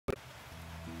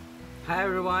Hi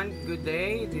everyone, good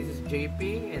day. This is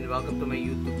JP and welcome to my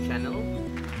YouTube channel.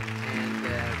 And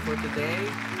for today,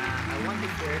 I want to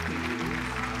share to you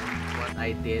what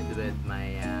I did with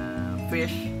my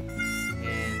fish.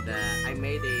 And I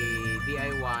made a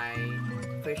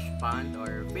DIY fish pond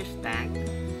or fish tank,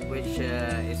 which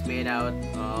is made out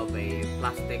of a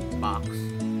plastic box.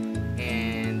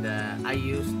 And I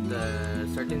used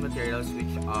certain materials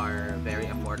which are very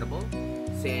affordable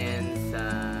since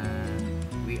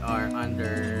we are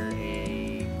under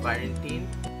a quarantine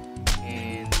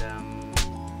and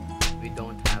we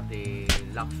don't have the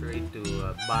luxury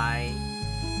to buy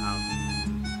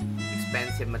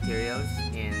expensive materials,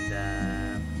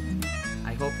 and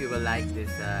I hope you will like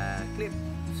this clip.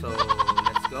 So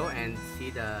let's go and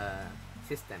see the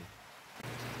system.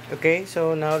 Okay,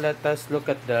 so now let us look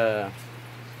at the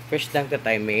fish tank that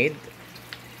I made.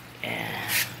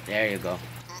 There you go.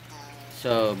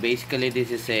 So basically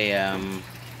this is a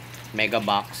mega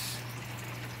box,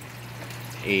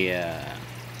 a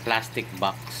plastic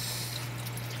box,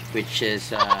 which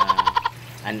is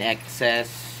an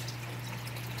excess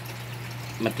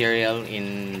material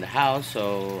in the house,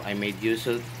 so I made use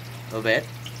of it.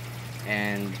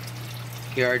 And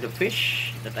here are the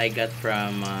fish that I got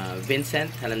from Vincent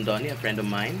Halandoni, a friend of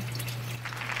mine.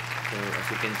 So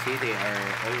as you can see, they are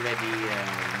already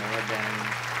more than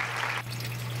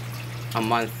a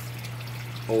month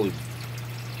old.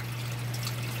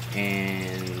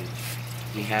 And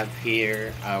we have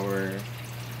here our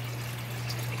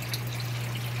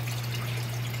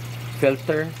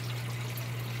filter,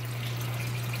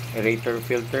 aerator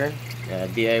filter,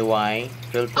 DIY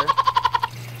filter,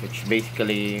 which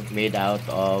basically made out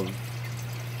of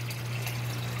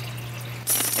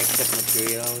excess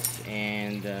materials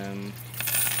and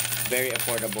very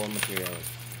affordable materials.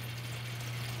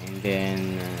 And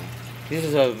then this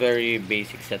is a very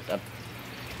basic setup.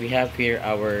 We have here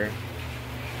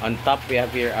on top we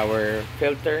have here our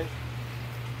filter.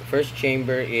 The first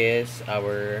chamber is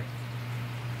our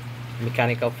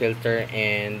mechanical filter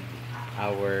and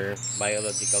our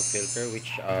biological filter,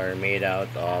 which are made out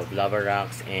of lava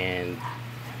rocks and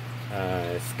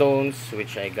stones,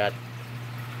 which I got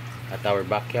at our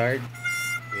backyard.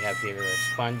 We have here a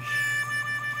sponge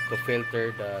to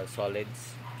filter the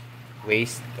solids,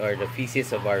 waste, or the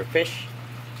feces of our fish.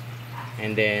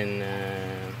 And then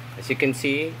as you can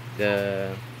see,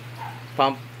 the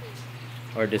pump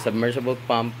or the submersible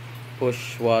pump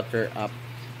push water up.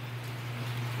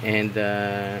 And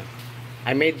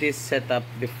I made this setup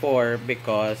before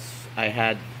because I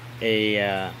had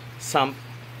a sump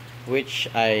which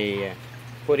I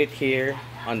put it here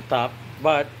on top,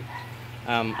 but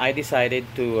I decided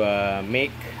to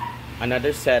make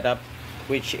another setup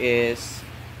which is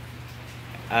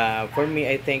for me,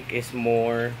 I think, is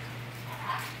more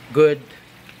good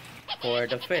for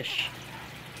the fish.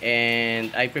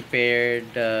 And I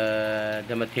prepared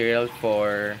the material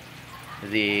for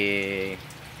the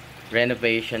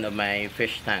renovation of my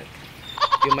fish tank.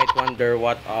 You might wonder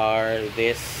what are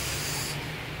this.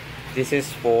 This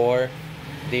is for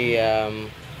the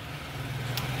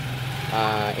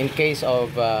in case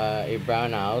of a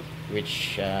brownout,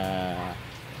 which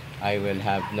I will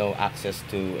have no access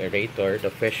to aerator, the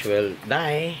fish will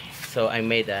die. So I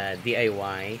made a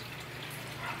DIY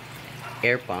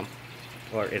air pump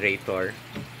or aerator.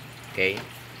 Okay,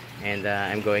 and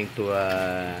I'm going to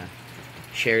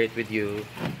share it with you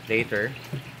later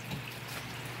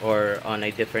or on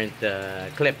a different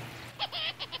clip.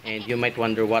 And you might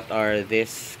wonder what are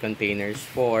these containers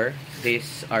for.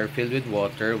 These are filled with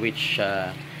water, which I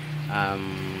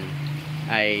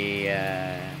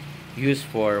use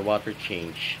for water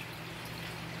change.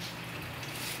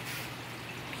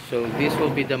 So this will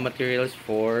be the materials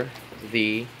for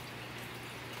the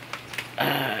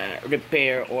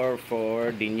repair or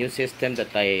for the new system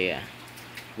that I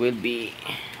will be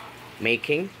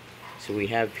making. So we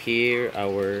have here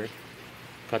our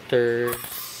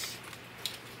cutters,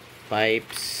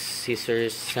 pipes,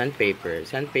 scissors, sandpaper.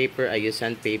 I use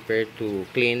sandpaper to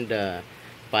clean the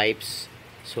pipes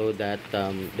so that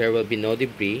there will be no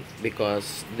debris,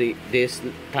 because this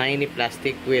tiny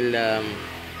plastic will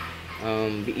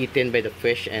be eaten by the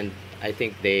fish, and I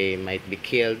think they might be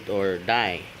killed or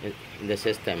die in the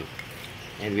system.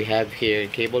 And we have here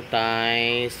cable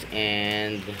ties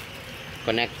and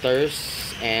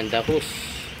connectors and the hose.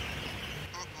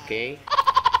 Okay.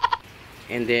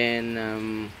 And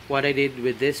then what I did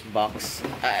with this box,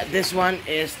 this one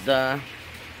is the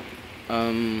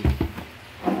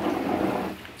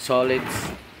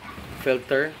solids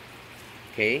filter.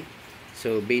 Okay,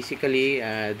 so basically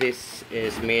this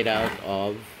is made out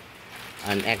of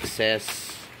an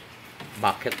excess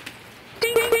bucket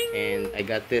and I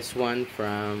got this one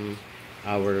from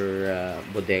our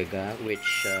bodega,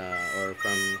 which or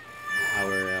from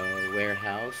our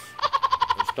warehouse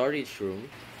or storage room.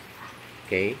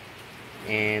 Okay,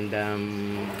 and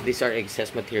these are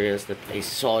excess materials that I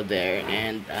saw there,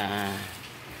 and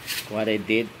what I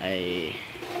did, I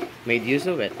made use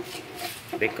of it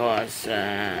because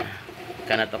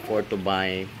cannot afford to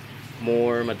buy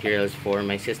more materials for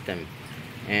my system.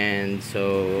 And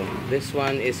so this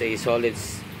one is a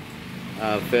solids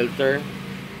filter.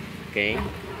 Okay,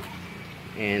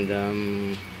 and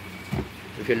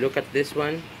if you look at this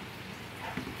one,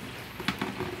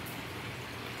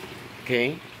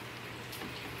 okay,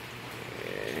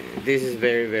 this is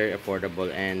very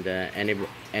affordable, and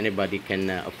anybody can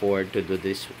afford to do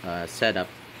this setup.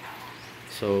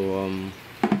 So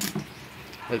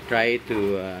we'll try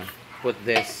to put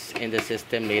this in the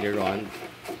system later on.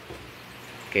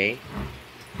 Okay,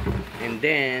 and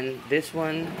then this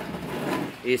one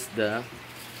is the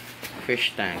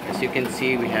fish tank. As you can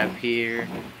see, we have here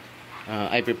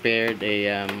I prepared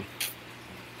a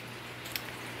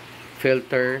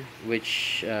filter,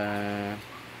 which it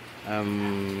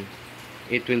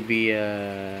will be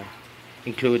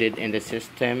included in the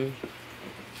system,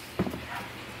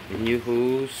 the new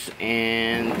hose,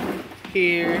 and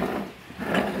here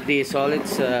the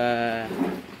solids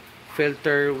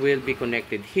filter will be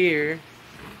connected here.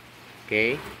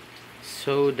 Okay,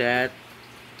 so that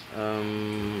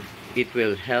it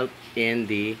will help in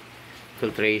the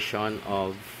filtration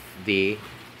of the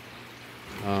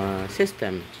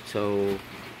system. So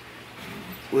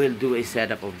we'll do a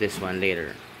setup of this one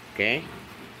later. Okay,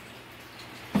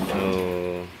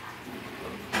 so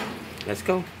let's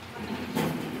go.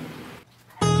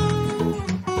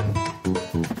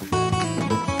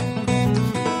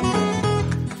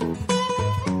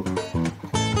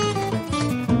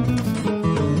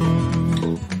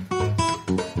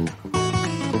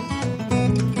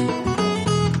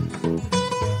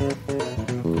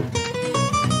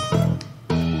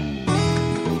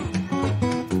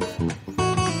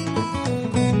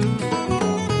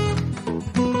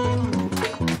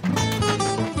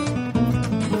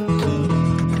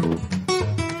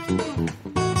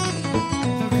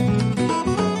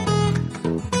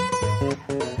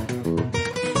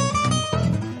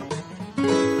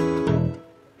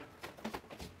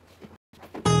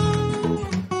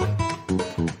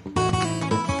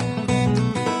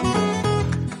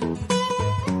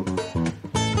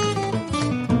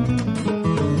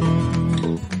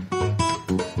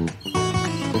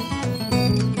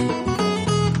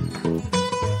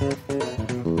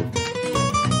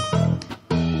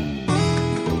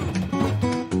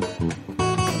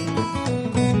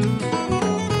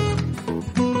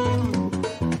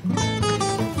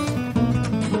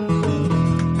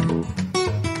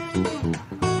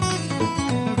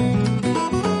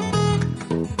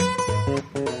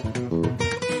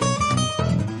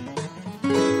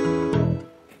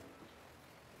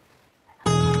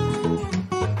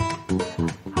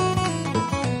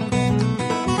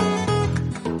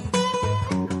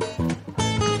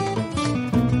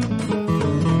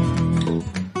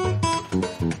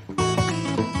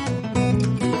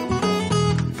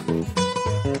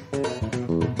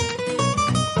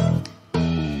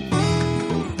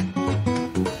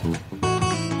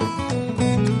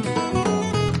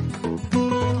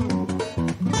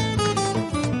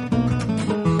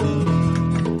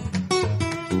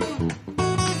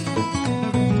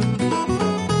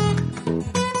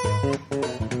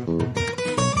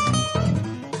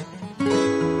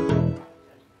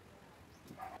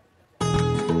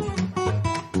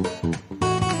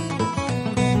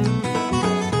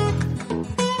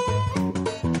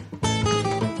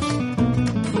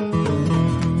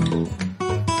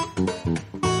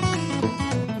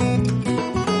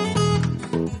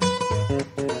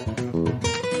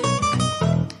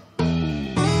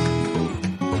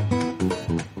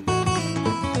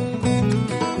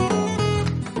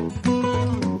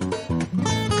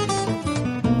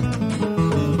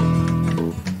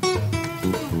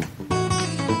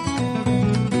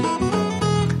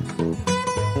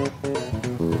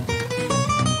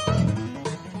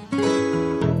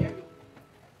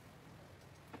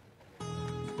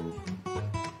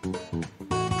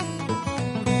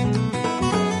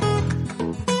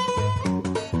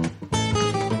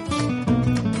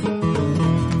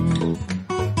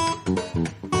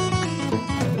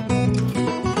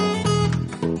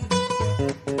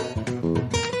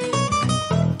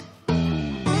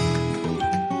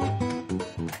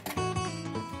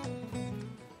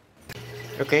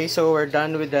 Okay, so we're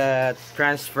done with the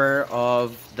transfer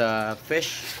of the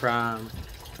fish from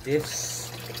this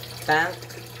tank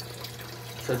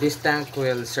So this tank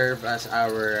will serve as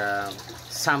our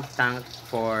sump tank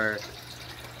for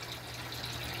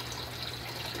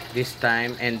this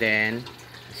time, and then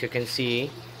as you can see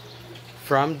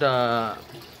from the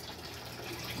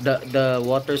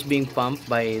water is being pumped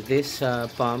by this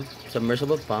pump,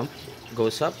 submersible pump,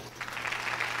 goes up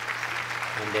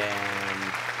and then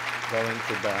going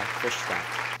to the fish tank.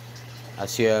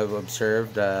 As you have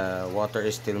observed, the water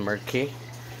is still murky,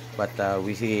 but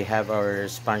we have our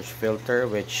sponge filter,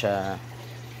 which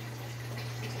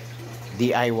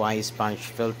DIY sponge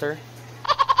filter.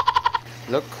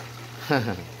 Look.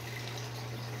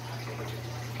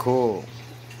 Cool.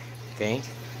 Okay,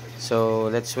 so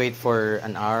let's wait for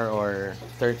an hour or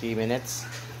 30 minutes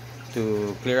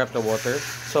to clear up the water.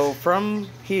 So from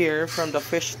here, from the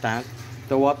fish tank,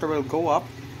 the water will go up,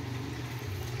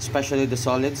 especially the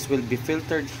solids will be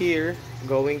filtered here,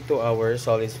 going to our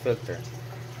solids filter.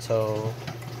 So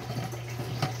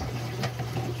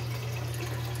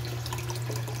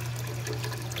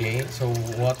okay, so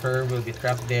water will be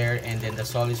trapped there, and then the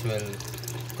solids will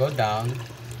go down.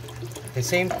 At the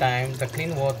same time, the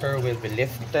clean water will be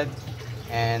lifted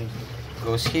and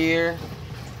goes here,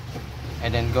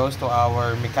 and then goes to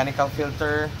our mechanical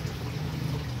filter.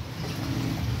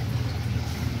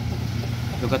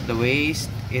 Look at the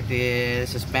waste, it is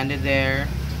suspended there,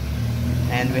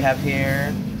 and we have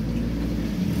here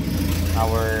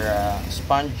our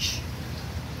sponge,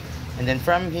 and then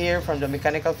from here, from the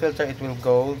mechanical filter, it will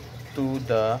go to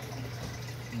the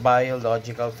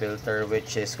biological filter,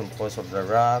 which is composed of the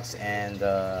rocks and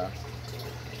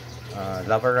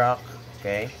lava rock.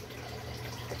 Okay,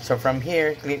 so from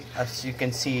here, as you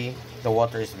can see, the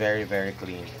water is very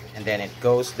clean, and then it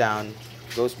goes down,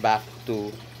 goes back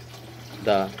to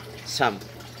the sump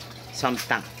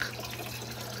tank.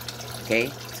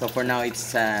 Okay, so for now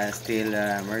it's still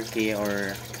murky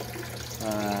or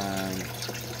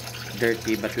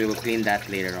dirty, but we will clean that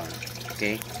later on.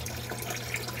 Okay.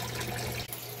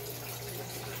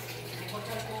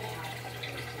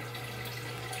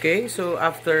 Okay, so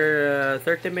after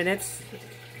 30 minutes,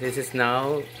 this is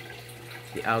now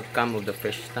the outcome of the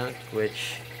fish tank,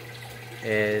 which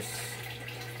is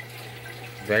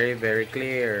very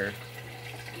clear.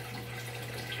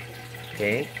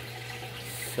 Okay,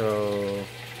 so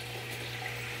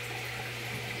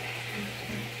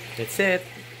that's it,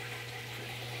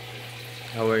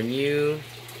 our new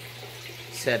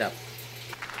setup.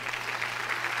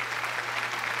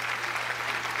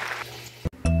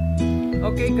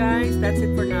 Okay guys, that's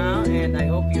it for now, and I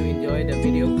hope you enjoyed the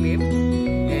video clip,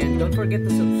 and don't forget to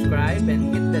subscribe and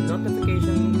hit the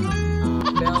notification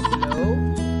bell below,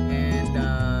 and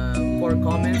for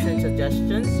comments and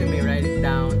suggestions you may write it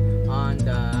down on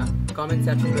the comment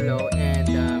section below, and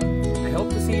I hope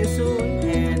to see you soon,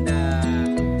 and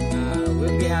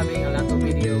we'll be having a lot of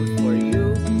videos for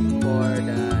you for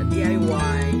the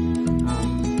DIY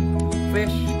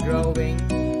fish growing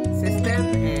system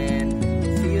and